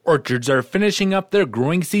Orchards are finishing up their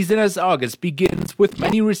growing season as August begins, with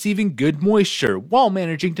many receiving good moisture while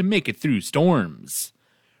managing to make it through storms.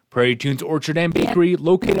 Prairie Tunes Orchard and Bakery,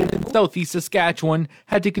 located in southeast Saskatchewan,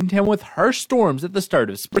 had to contend with harsh storms at the start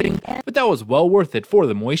of spring, but that was well worth it for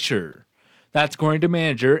the moisture. That's according to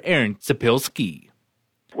manager Aaron Sapilski.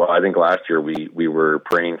 Well, I think last year we were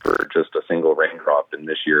praying for just a single raindrop, and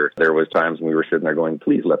this year there was times when we were sitting there going,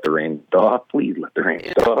 please let the rain stop, please let the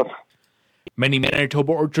rain stop. Many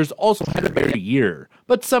Manitoba orchards also had a better year,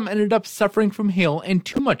 but some ended up suffering from hail and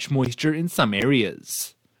too much moisture in some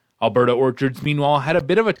areas. Alberta orchards, meanwhile, had a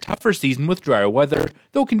bit of a tougher season with drier weather,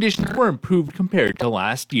 though conditions were improved compared to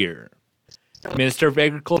last year. Minister of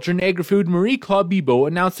Agriculture and Agri-Food Marie-Claude Bibeau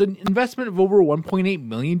announced an investment of over $1.8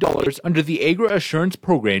 million under the Agri-Assurance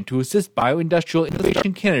Program to assist Bioindustrial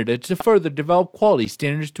Innovation Canada to further develop quality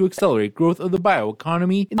standards to accelerate growth of the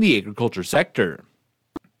bioeconomy in the agriculture sector.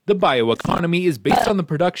 The bioeconomy is based on the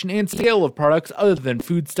production and sale of products other than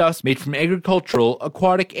foodstuffs made from agricultural,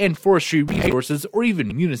 aquatic, and forestry resources or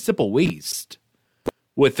even municipal waste.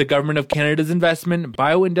 With the Government of Canada's investment,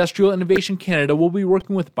 Bioindustrial Innovation Canada will be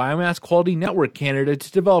working with Biomass Quality Network Canada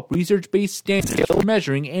to develop research-based standards for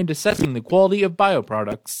measuring and assessing the quality of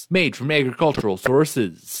bioproducts made from agricultural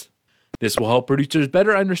sources. This will help producers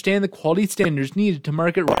better understand the quality standards needed to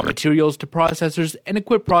market raw materials to processors and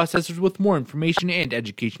equip processors with more information and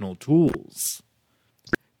educational tools.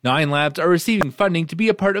 9 labs are receiving funding to be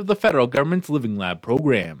a part of the federal government's Living Lab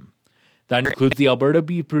program. That includes the Alberta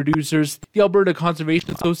Beef Producers, the Alberta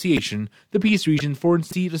Conservation Association, the Peace Region Foreign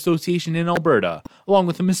Seed Association in Alberta, along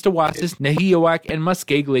with the Mistawasis, Nahiawak, and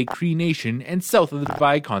Muskeg Lake Cree Nation, and South of the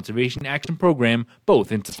Divide Conservation Action Program,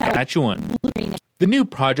 both in Saskatchewan. The new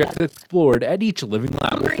projects explored at each Living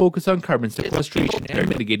Lab will focus on carbon sequestration and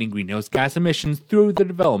mitigating greenhouse gas emissions through the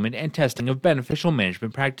development and testing of beneficial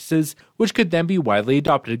management practices, which could then be widely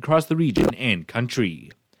adopted across the region and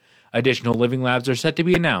country. Additional Living Labs are set to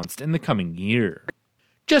be announced in the coming year.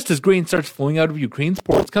 Just as grain starts flowing out of Ukraine's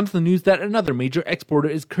ports comes the news that another major exporter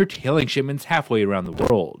is curtailing shipments halfway around the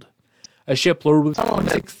world. A shipload with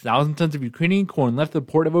 26,000 tons of Ukrainian corn left the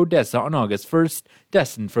port of Odessa on August 1st,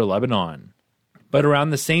 destined for Lebanon. But around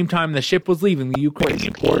the same time the ship was leaving the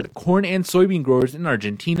Ukrainian port, corn and soybean growers in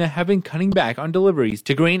Argentina have been cutting back on deliveries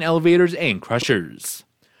to grain elevators and crushers.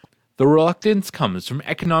 The reluctance comes from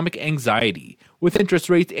economic anxiety, with interest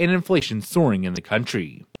rates and inflation soaring in the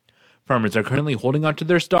country. Farmers are currently holding onto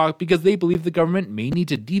their stock because they believe the government may need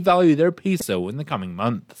to devalue their peso in the coming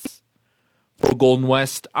months. For Golden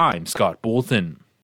West, I'm Scott Bolton.